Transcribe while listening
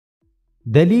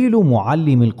دليل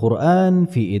معلم القرآن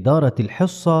في إدارة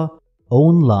الحصة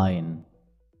أونلاين.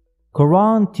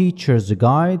 Quran Teacher's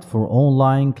Guide for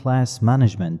Online Class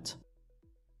Management.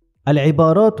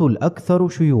 العبارات الأكثر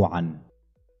شيوعاً.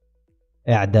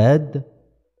 إعداد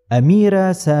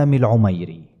أميرة سامي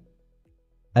العميري.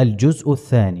 الجزء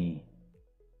الثاني.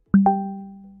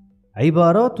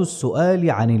 عبارات السؤال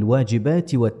عن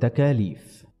الواجبات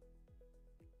والتكاليف.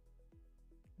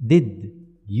 Did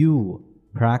you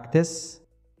practice?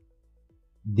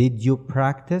 Did you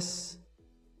practice?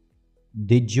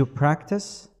 Did you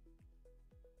practice?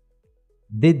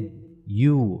 Did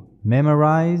you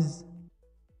memorize?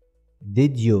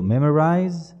 Did you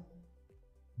memorize?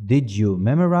 Did you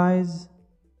memorize?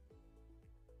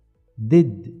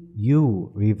 Did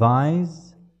you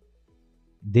revise?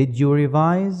 Did you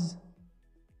revise?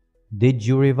 Did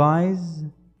you revise?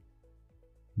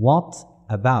 What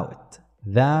about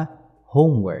the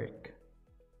homework?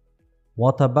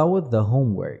 What about the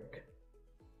homework?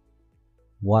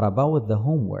 What about the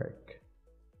homework?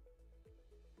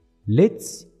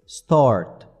 Let's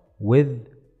start with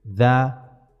the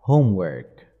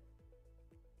homework.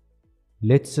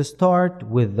 Let's start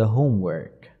with the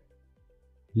homework.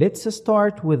 Let's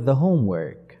start with the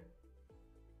homework.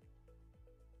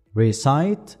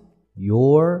 Recite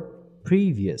your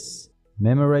previous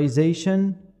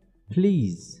memorization,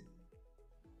 please.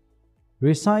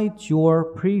 Recite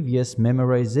your previous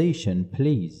memorization,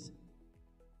 please.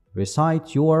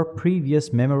 Recite your previous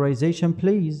memorization,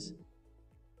 please.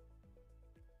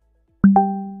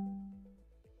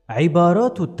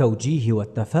 عبارات التوجيه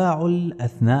والتفاعل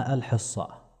أثناء الحصة.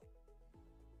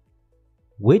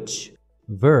 Which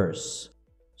verse,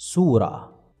 surah,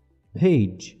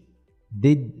 page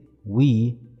did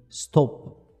we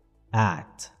stop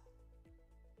at?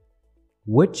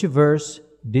 Which verse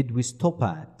did we stop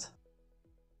at?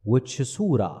 Which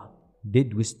surah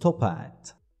did we stop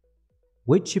at?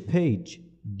 Which page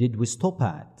did we stop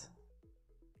at?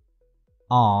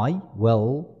 I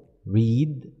will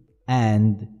read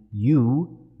and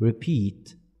you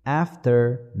repeat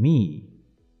after me.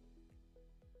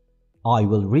 I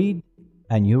will read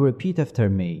and you repeat after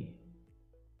me.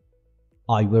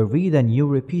 I will read and you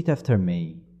repeat after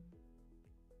me.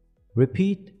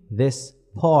 Repeat this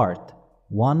part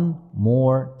one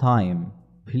more time,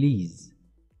 please.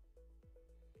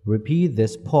 Repeat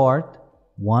this part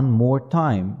one more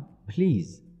time,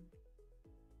 please.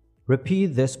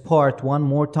 Repeat this part one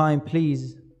more time,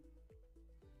 please.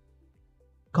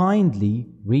 Kindly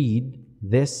read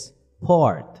this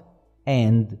part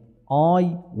and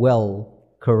I will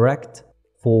correct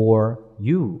for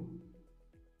you.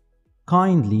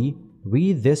 Kindly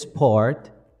read this part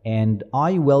and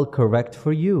I will correct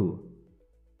for you.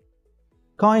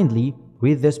 Kindly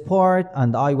read this part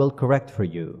and I will correct for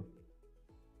you.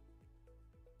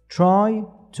 Try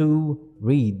to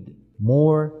read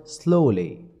more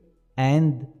slowly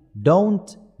and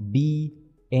don't be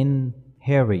in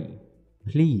hurry,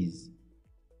 please.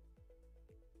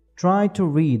 Try to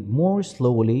read more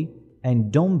slowly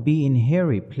and don't be in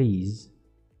hurry, please.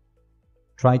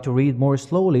 Try to read more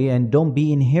slowly and don't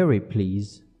be in hurry,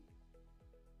 please.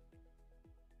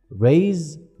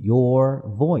 Raise your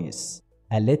voice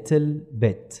a little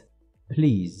bit,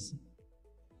 please.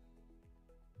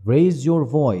 Raise your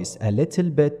voice a little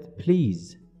bit,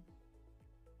 please.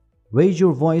 Raise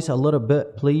your voice a little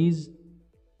bit, please.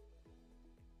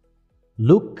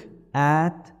 Look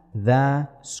at the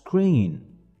screen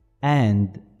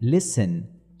and listen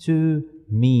to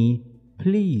me,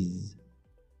 please.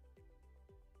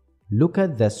 Look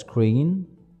at the screen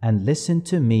and listen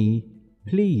to me,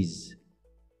 please.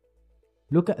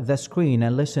 Look at the screen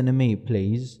and listen to me,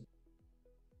 please.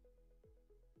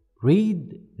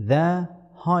 Read the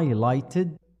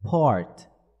highlighted part,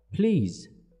 please.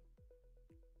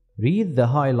 Read the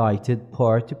highlighted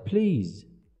part, please.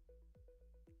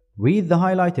 Read the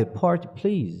highlighted part,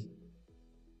 please.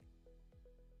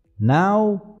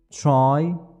 Now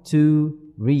try to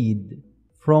read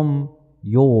from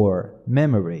your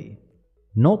memory,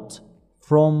 not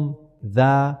from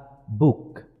the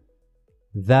book,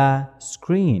 the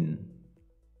screen.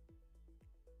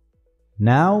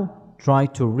 Now try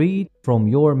to read from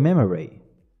your memory,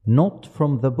 not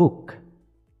from the book,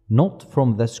 not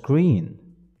from the screen.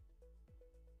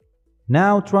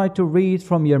 Now try to read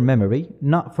from your memory,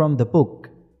 not from the book,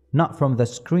 not from the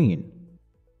screen.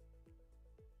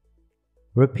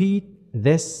 Repeat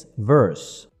this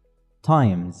verse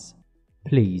times,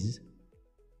 please.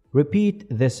 Repeat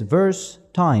this verse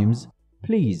times,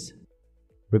 please.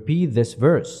 Repeat this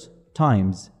verse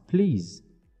times, please.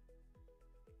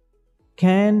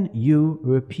 Can you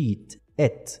repeat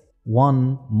it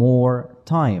one more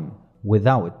time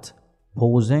without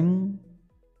pausing?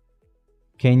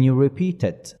 Can you repeat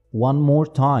it one more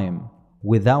time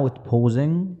without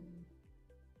pausing?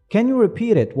 Can you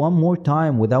repeat it one more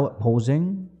time without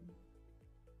pausing?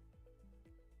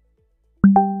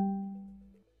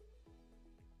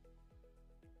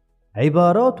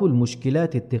 عبارات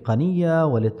المشكلات التقنية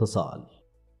والاتصال.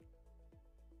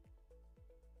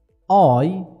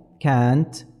 I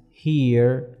can't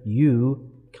hear you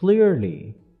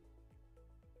clearly.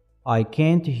 I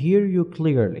can't hear you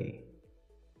clearly.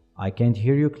 I can't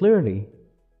hear you clearly.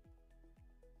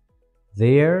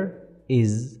 There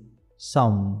is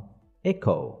some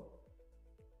echo.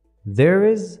 There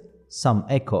is some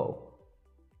echo.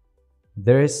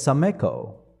 There is some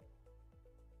echo.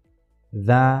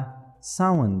 The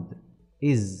sound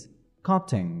is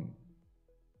cutting.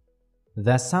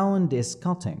 The sound is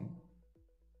cutting.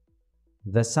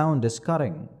 The sound is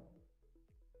cutting.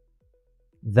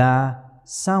 The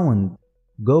sound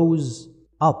goes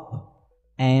up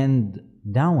and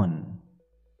down.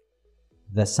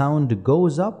 The sound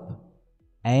goes up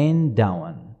and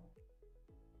down.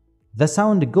 The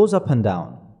sound goes up and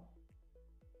down.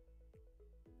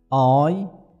 I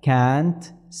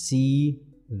can't see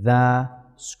the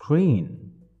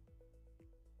screen.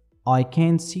 I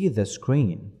can't see the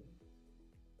screen.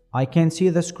 I can't see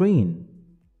the screen.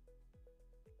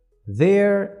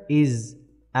 There is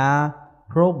a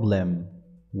problem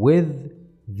with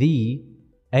the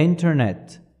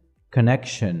internet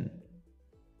connection.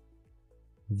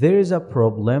 There is a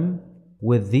problem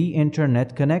with the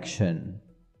internet connection.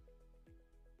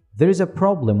 There is a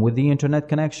problem with the internet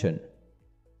connection.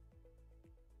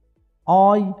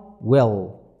 I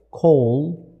will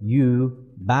call you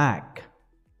back.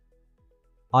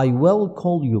 I will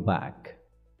call you back.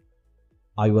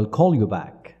 I will call you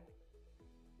back.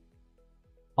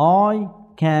 I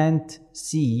can't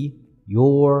see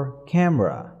your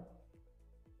camera.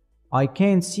 I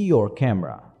can't see your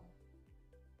camera.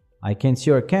 I can't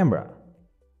see your camera.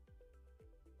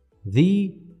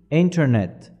 The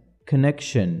internet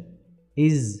connection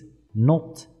is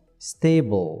not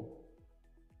stable.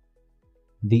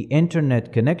 The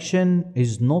internet connection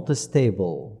is not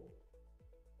stable.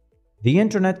 The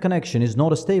internet connection is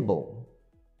not stable.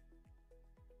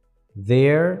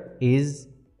 There is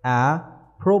a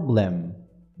problem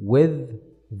with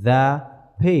the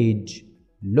page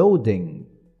loading.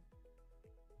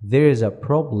 There is a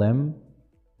problem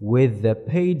with the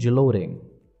page loading.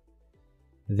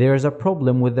 There is a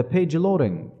problem with the page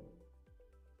loading.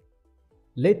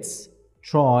 Let's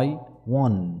try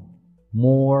one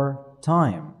more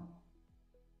time.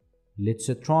 Let's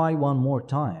try one more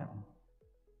time.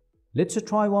 Let's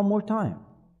try one more time.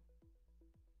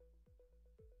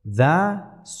 The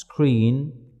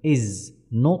screen is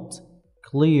not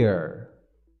clear.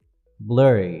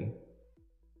 Blurry.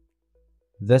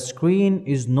 The screen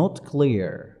is not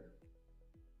clear.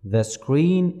 The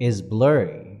screen is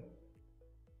blurry.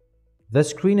 The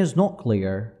screen is not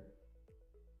clear.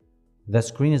 The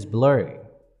screen is blurry.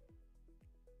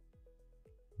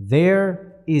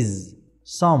 There is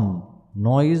some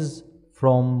noise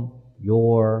from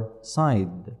your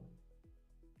side.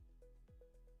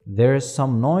 There is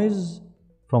some noise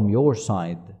from your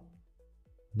side.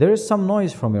 There is some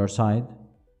noise from your side.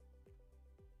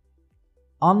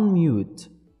 Unmute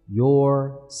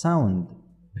your sound,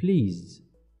 please.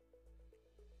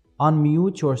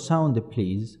 Unmute your sound,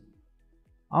 please.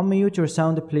 Unmute your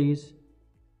sound, please.